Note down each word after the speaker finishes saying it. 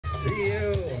See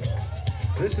you.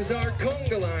 This is our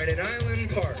conga line at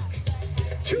Island Park.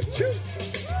 Choo choo.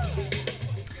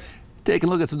 Take a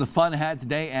look at some of the fun had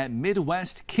today at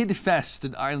Midwest Kidfest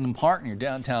at Island Park near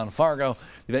downtown Fargo.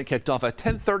 The event kicked off at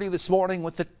 10:30 this morning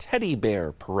with the Teddy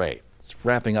Bear Parade. It's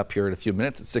wrapping up here in a few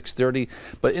minutes at 6:30,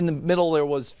 but in the middle there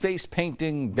was face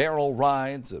painting, barrel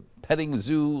rides, a petting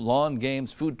zoo, lawn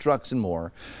games, food trucks, and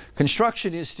more.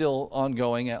 Construction is still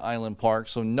ongoing at Island Park,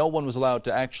 so no one was allowed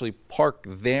to actually park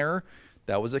there.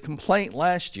 That was a complaint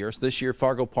last year, so this year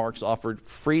Fargo Parks offered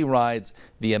free rides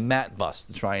via Mat Bus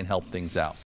to try and help things out.